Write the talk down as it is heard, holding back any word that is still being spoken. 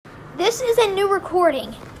This is a new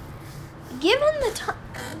recording. Given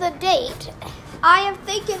the date, I am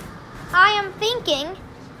thinking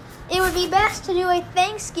it would be best to do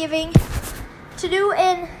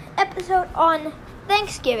an episode on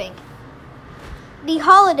Thanksgiving, the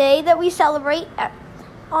holiday that we celebrate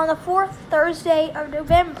on the fourth Thursday of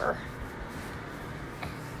November.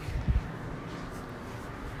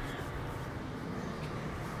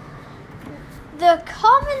 The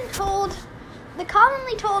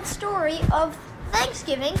commonly told story of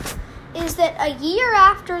Thanksgiving is that a year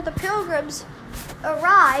after the Pilgrims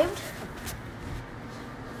arrived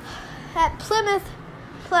at Plymouth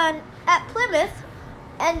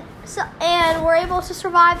and were able to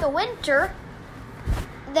survive the winter,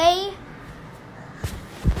 they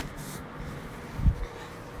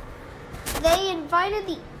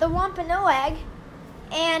invited the Wampanoag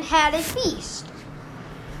and had a feast.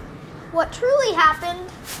 What truly happened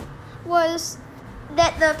was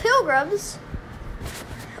that the Pilgrims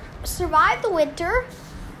survived the winter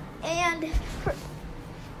and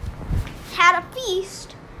had a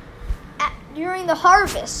feast during the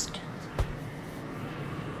harvest.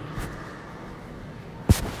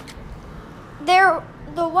 There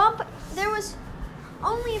was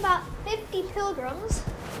only about 50 pilgrims,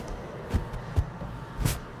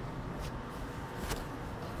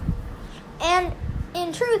 and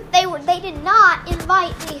in truth, they did not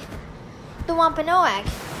invite the Wampanoag.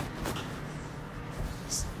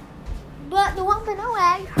 But the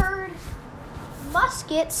Wampanoag heard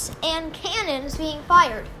muskets and cannons being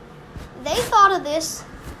fired. They thought of this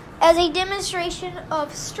as a demonstration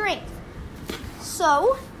of strength.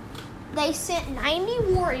 So, they sent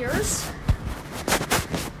 90 warriors.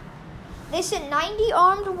 They sent 90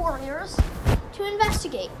 armed warriors to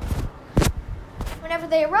investigate. Whenever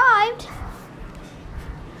they arrived,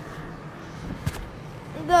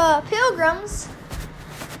 the Pilgrims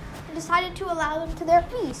decided to allow them to their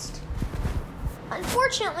feast.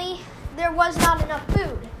 Unfortunately, there was not enough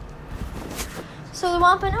food. So the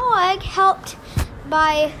Wampanoag helped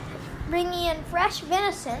by bringing in fresh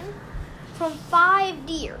venison from 5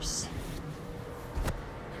 deers.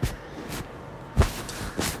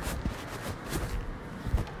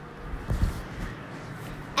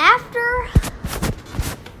 After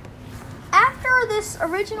this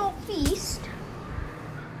original feast,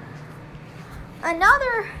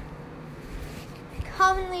 another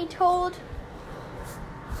commonly told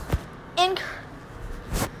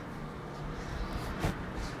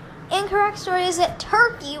incorrect story is that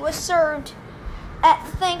turkey was served at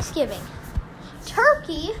Thanksgiving.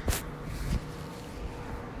 Turkey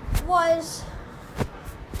was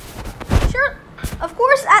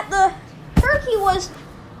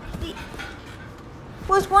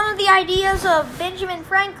one of the ideas of Benjamin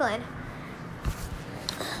Franklin.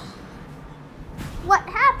 What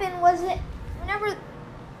happened was that whenever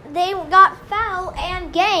they got fowl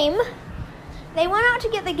and game, they went out to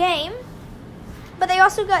get the game, but they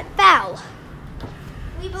also got fowl.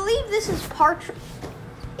 We believe this is partridge.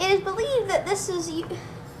 It is believed that this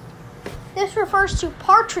refers to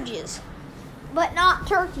partridges, but not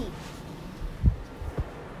turkey.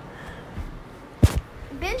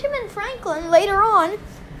 Benjamin Franklin later on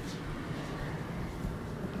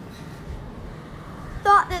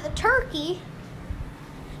thought that the turkey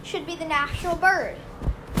should be the national bird.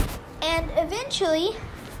 And eventually,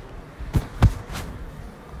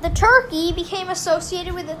 the turkey became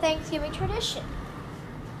associated with the Thanksgiving tradition.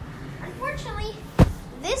 Unfortunately,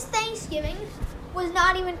 this Thanksgiving was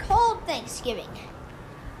not even called Thanksgiving.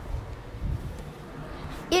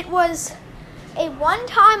 It was a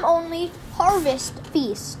one-time only harvest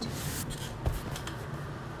feast.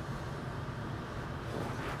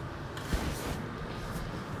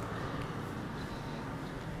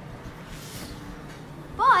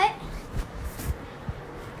 But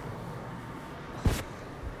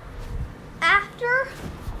after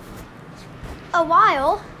a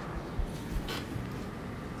while,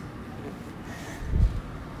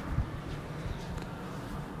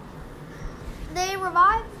 they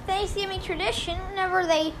revived the Thanksgiving tradition whenever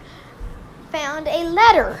they found a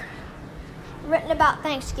letter written about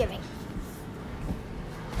Thanksgiving.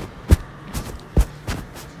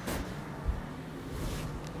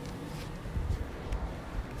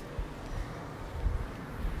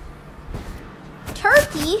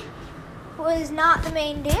 Turkey was not the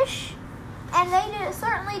main dish, and they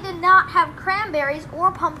certainly did not have cranberries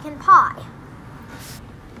or pumpkin pie.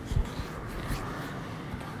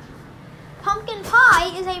 Pumpkin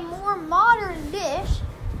pie is a more modern dish,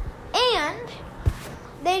 and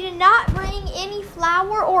they did not bring any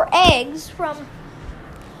flour or eggs from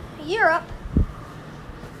Europe,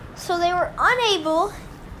 so they were unable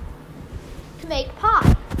to make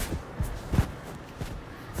pie.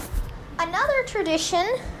 Another tradition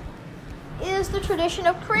is the tradition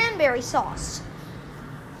of cranberry sauce.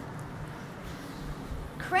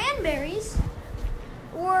 Cranberries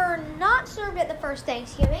were not served at the first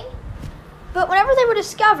Thanksgiving, but whenever they were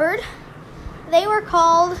discovered, they were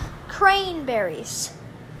called craneberries.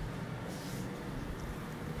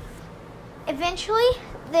 Eventually,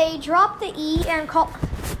 they dropped the E and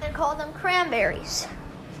called them cranberries.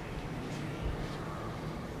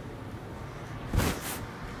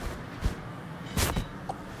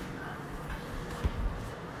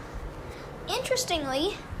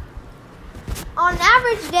 Interestingly, on an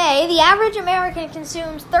average day, the average American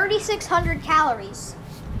consumes 3,600 calories.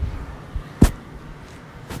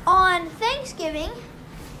 On Thanksgiving,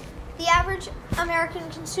 the average American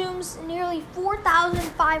consumes nearly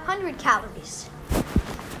 4,500 calories.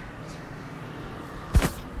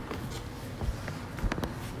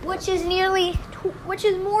 Which is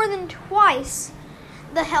more than twice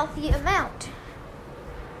the healthy amount.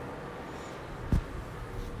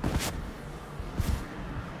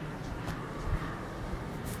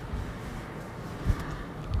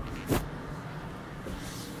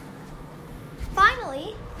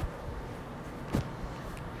 Finally,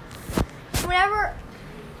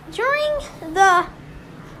 during the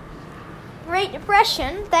Great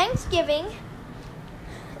Depression, Thanksgiving,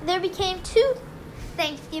 there became two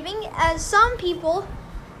Thanksgiving, as some people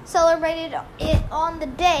celebrated it on the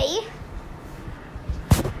day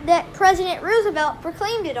that President Roosevelt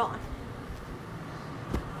proclaimed it on.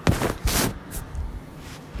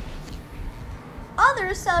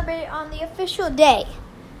 Others celebrate it on the official day.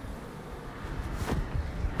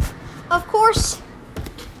 Of course,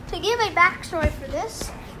 to give a backstory for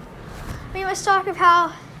this, we must tell of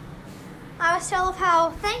how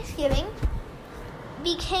Thanksgiving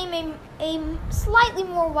became a slightly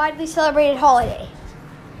more widely celebrated holiday.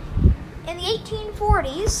 In the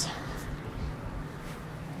 1840s,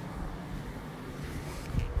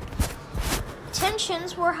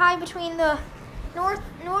 tensions were high between the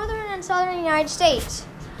northern and southern United States.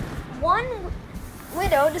 One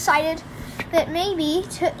widow decided that maybe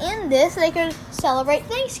to end this, they could celebrate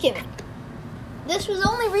Thanksgiving. This was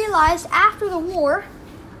only realized after the war,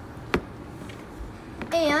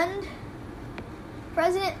 and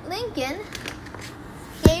President Lincoln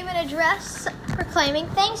gave an address proclaiming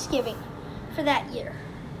Thanksgiving for that year.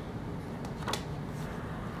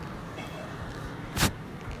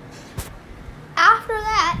 After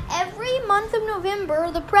that, every month of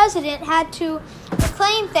November, the president had to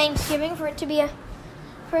proclaim Thanksgiving for it to be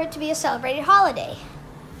a celebrated holiday.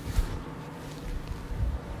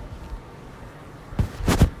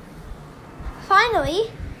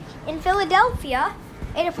 Finally, in Philadelphia,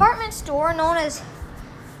 a department store known as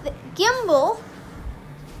the Gimbel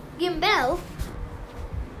began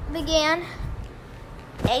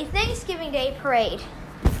a Thanksgiving Day parade.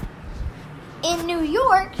 In New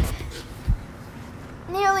York,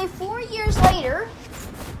 nearly 4 years later,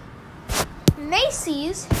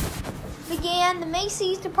 Macy's began the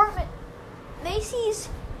Macy's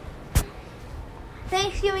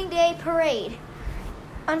Thanksgiving Day Parade.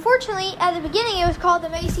 Unfortunately, at the beginning, it was called the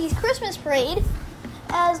Macy's Christmas Parade,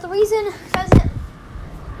 as the reason President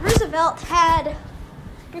Roosevelt had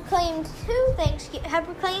proclaimed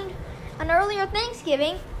an earlier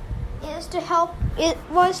Thanksgiving was to help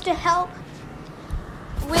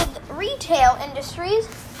with retail industries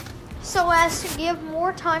so as to give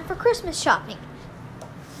more time for Christmas shopping.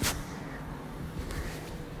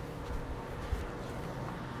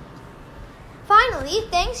 Finally,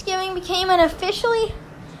 Thanksgiving became an officially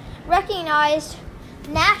recognized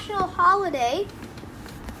national holiday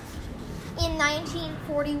in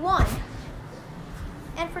 1941.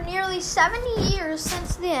 And for nearly 70 years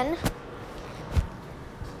since then,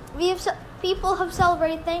 people have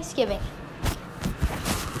celebrated Thanksgiving.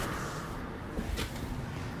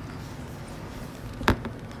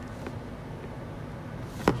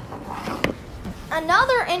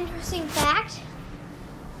 Another interesting fact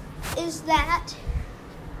is that,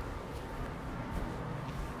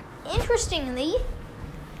 interestingly,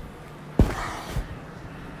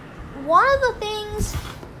 one of the things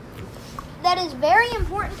that is very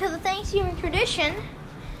important to the Thanksgiving tradition,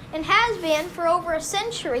 and has been for over a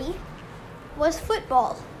century, was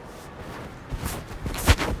football.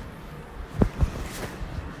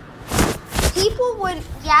 People would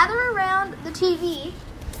gather around the TV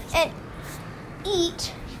and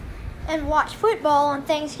eat and watch football on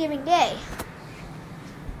Thanksgiving Day.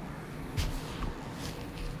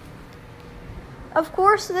 Of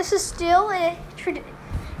course, this is still a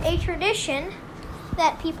tradition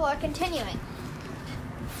that people are continuing.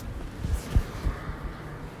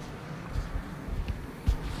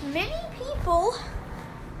 many people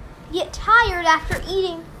get tired after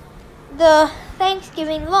eating the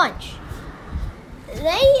Thanksgiving lunch.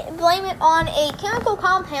 They blame it on a chemical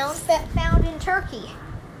compound found in turkey.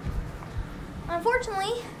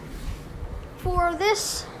 Unfortunately, for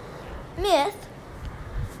this myth,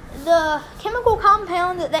 the chemical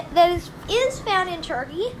compound that is found in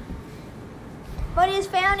turkey, but is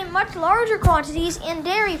found in much larger quantities in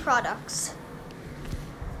dairy products.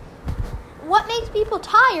 What makes people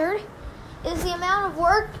tired is the amount of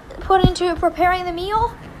work put into preparing the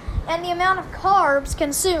meal and the amount of carbs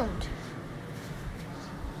consumed.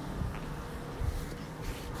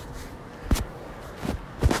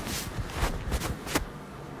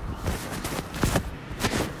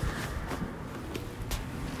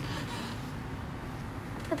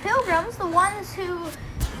 The Pilgrims, the ones who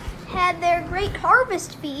had their great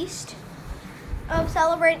harvest feast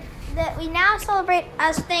that we now celebrate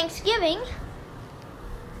as Thanksgiving,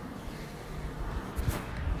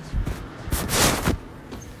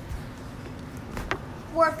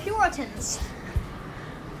 were Puritans.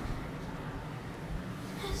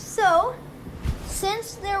 So,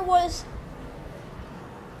 since there was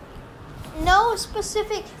no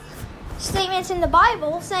specific statements in the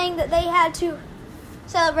Bible saying that they had to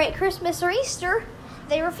celebrate Christmas or Easter,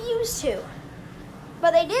 they refused to.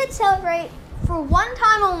 But they did celebrate for one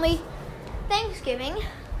time only Thanksgiving,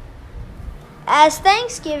 as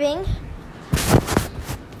Thanksgiving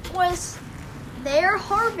was their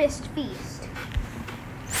harvest feast.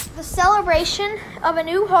 The celebration of a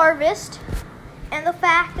new harvest and the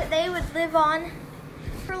fact that they would live on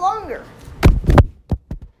for longer.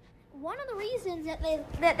 One of the reasons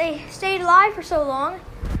that they stayed alive for so long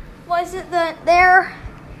was that their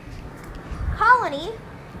colony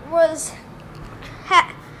was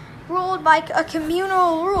ruled by a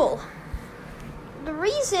communal rule. The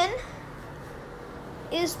reason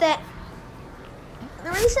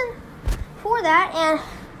for that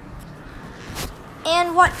and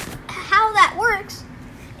how that works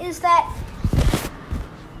is that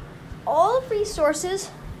all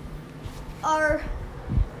resources are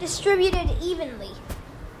distributed evenly.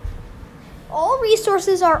 All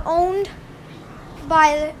resources are owned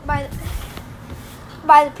by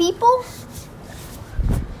the people,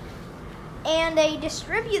 and they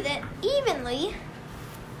distribute it evenly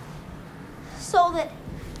so that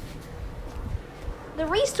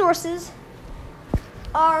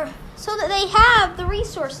they have the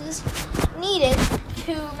resources needed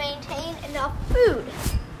to maintain enough food.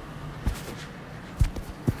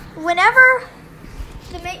 Whenever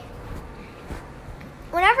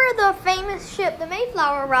the famous ship, the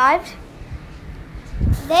Mayflower, arrived,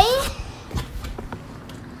 they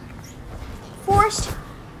forced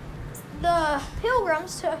the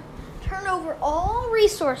Pilgrims to turn over all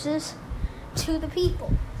resources to the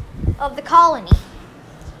people of the colony.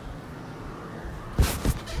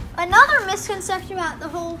 Another misconception about the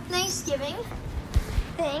whole Thanksgiving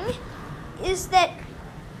thing is that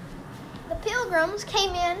the Pilgrims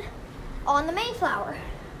came in on the Mayflower.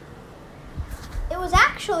 It was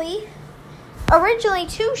actually originally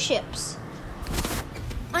 2 ships.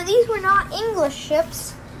 And these were not English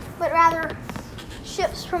ships, but rather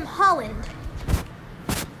ships from Holland.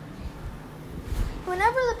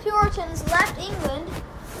 Whenever the Puritans left England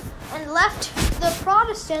and left the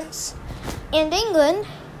Protestants in England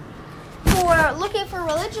for looking for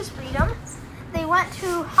religious freedom, they went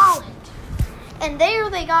to Holland. And there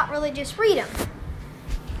they got religious freedom.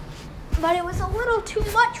 But it was a little too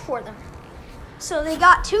much for them. So they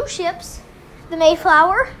got 2 ships, the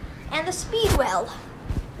Mayflower and the Speedwell,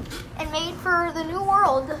 and made for the New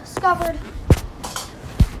World, discovered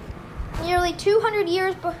nearly 200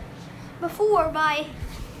 years before by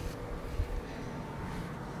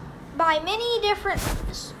many different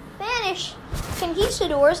Spanish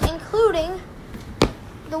conquistadors, including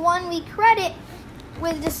the one we credit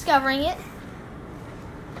with discovering it,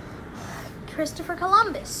 Christopher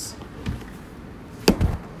Columbus.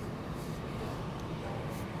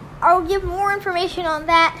 I'll give more information on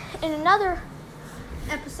that in another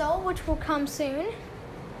episode, which will come soon.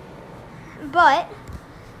 But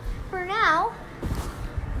for now,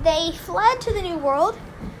 they fled to the New World,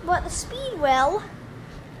 but the Speedwell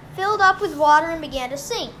filled up with water and began to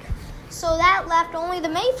sink. So that left only the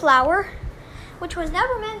Mayflower, which was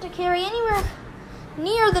never meant to carry anywhere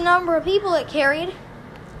near the number of people it carried,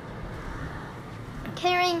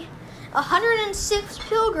 carrying 106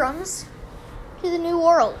 pilgrims to the New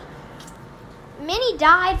World. Many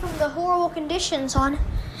died from the horrible conditions on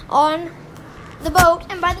the boat,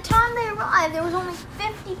 and by the time they arrived, there was only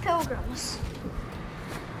 50 pilgrims.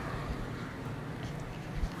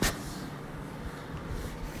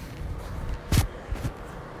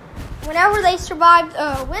 whenever they survived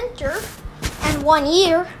winter and 1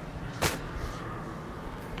 year,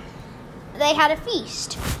 they had a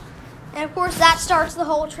feast. And of course, that starts the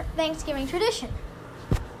whole Thanksgiving tradition.